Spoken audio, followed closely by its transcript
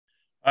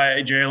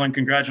Hi, Jaylon.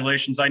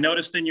 Congratulations. I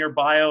noticed in your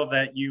bio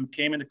that you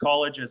came into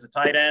college as a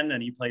tight end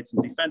and you played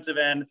some defensive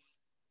end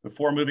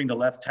before moving to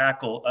left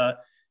tackle.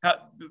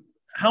 How,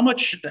 how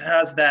much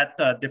has that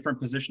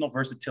different positional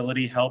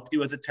versatility helped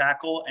you as a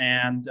tackle?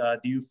 And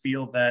do you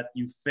feel that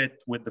you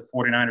fit with the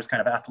 49ers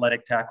kind of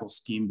athletic tackle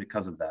scheme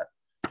because of that?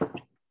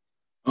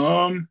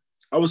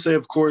 I would say,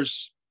 of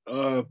course,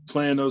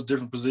 playing those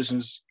different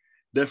positions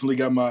definitely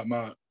got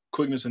my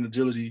quickness and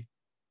agility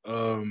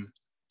to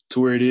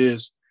where it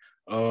is.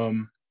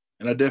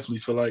 And I definitely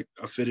feel like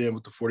I fit in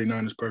with the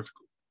 49ers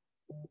perfectly.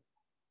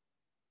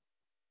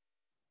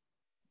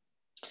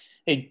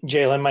 Hey,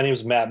 Jaylon, my name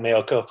is Matt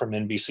Mayoko from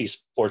NBC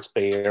Sports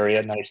Bay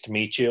Area. Nice to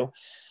meet you.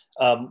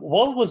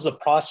 What was the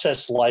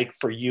process like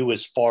for you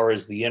as far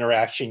as the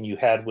interaction you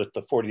had with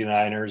the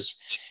 49ers?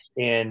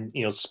 And,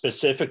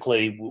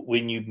 specifically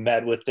when you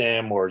met with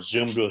them or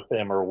Zoomed with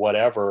them or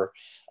whatever,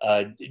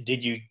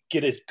 did you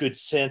get a good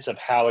sense of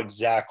how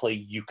exactly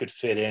you could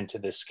fit into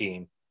this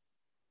scheme?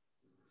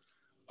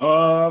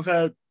 I've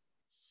had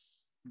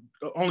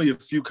only a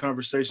few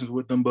conversations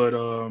with them, but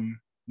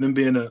them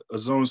being a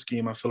zone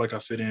scheme, I feel like I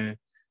fit in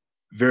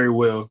very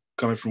well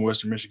coming from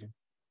Western Michigan.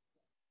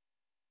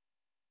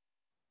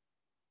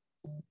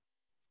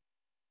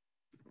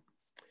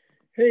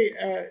 Hey,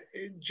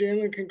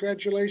 Jaylon,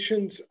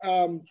 congratulations.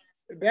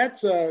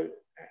 That's I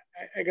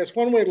guess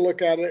one way to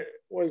look at it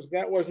was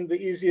that wasn't the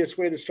easiest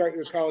way to start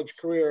your college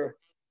career.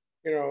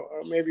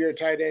 Maybe you're a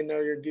tight end,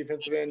 now you're a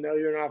defensive end, now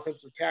you're an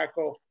offensive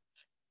tackle.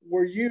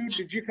 Were you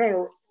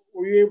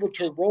able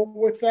to roll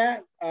with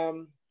that?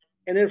 And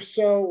if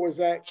so, was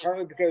that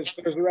partly because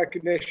there's a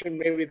recognition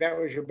maybe that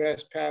was your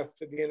best path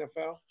to the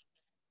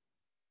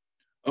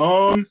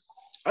NFL?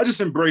 I just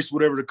embraced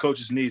whatever the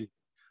coaches needed.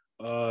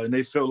 And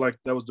they felt like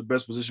that was the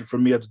best position for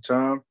me at the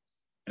time.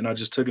 And I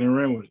just took it and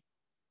ran with it.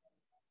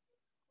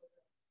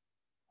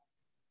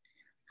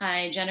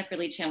 Hi, Jennifer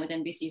Lee Chan with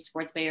NBC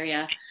Sports Bay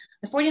Area.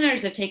 The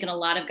 49ers have taken a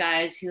lot of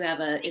guys who have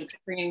an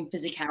extreme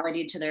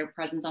physicality to their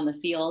presence on the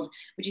field.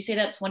 Would you say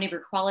that's one of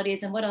your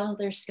qualities? And what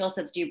other skill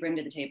sets do you bring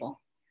to the table?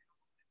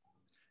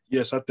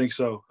 Yes, I think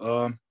so.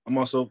 I'm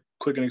also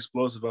quick and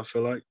explosive, I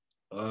feel like.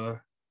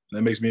 That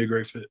makes me a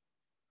great fit.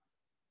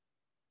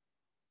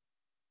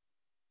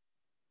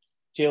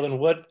 Jaylon,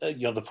 what the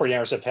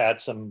 49ers have had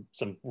some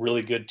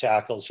really good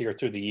tackles here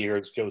through the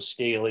years. Joe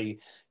Staley,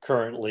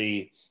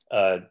 currently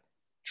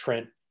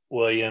Trent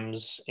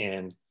Williams,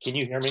 and can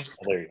you hear me?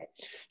 Oh, there you go.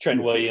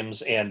 Trent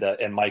Williams and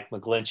Mike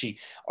McGlinchey.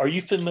 Are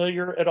you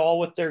familiar at all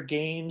with their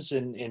games,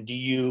 and do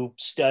you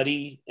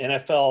study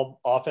NFL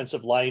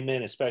offensive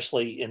linemen,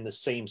 especially in the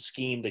same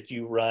scheme that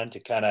you run, to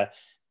kind of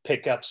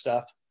pick up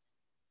stuff?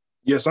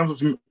 Yes, I'm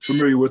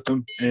familiar with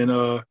them, and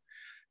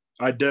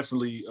I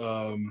definitely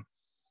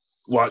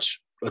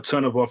watch a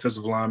ton of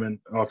offensive linemen,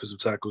 offensive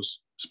tackles,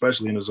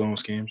 especially in the zone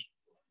schemes.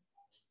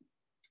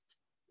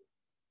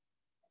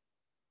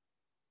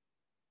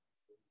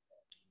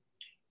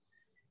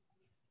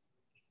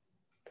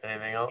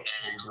 Anything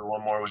else? We'll do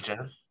one more with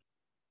Jen.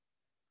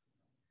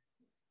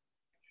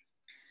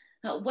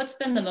 What's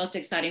been the most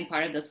exciting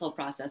part of this whole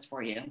process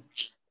for you?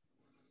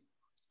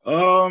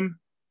 I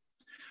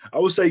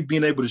would say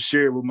being able to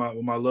share it with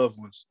my loved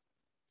ones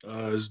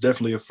is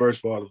definitely a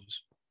first for all of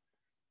us.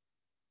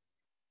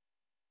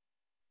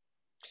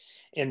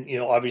 And,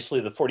 obviously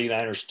the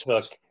 49ers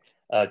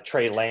took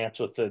Trey Lance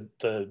with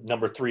the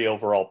number 3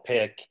 overall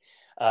pick.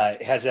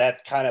 Has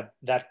that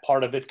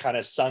part of it kind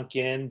of sunk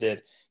in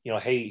that,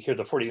 hey, here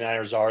the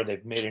 49ers are,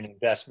 they've made an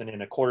investment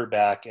in a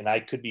quarterback, and I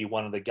could be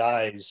one of the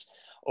guys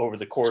over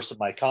the course of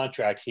my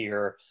contract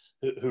here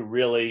who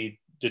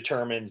really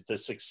determines the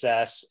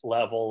success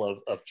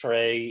level of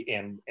Trey,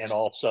 and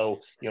also,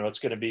 it's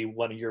going to be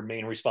one of your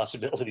main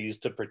responsibilities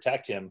to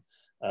protect him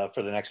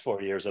for the next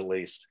 4 years at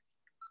least.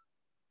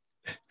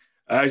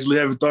 I actually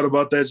haven't thought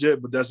about that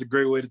yet, but that's a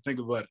great way to think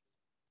about it.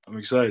 I'm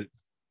excited.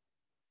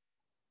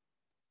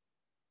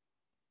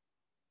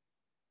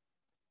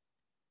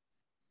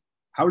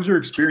 How was your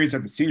experience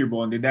at the Senior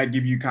Bowl, and did that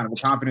give you kind of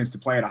the confidence to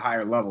play at a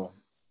higher level?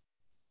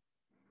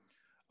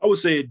 I would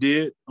say it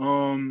did.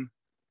 I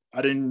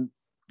didn't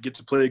get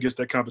to play against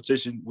that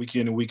competition week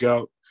in and week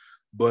out,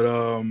 but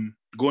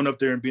going up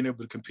there and being able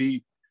to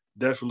compete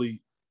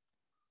definitely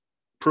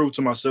proved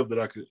to myself that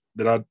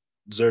I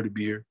deserve to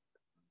be here.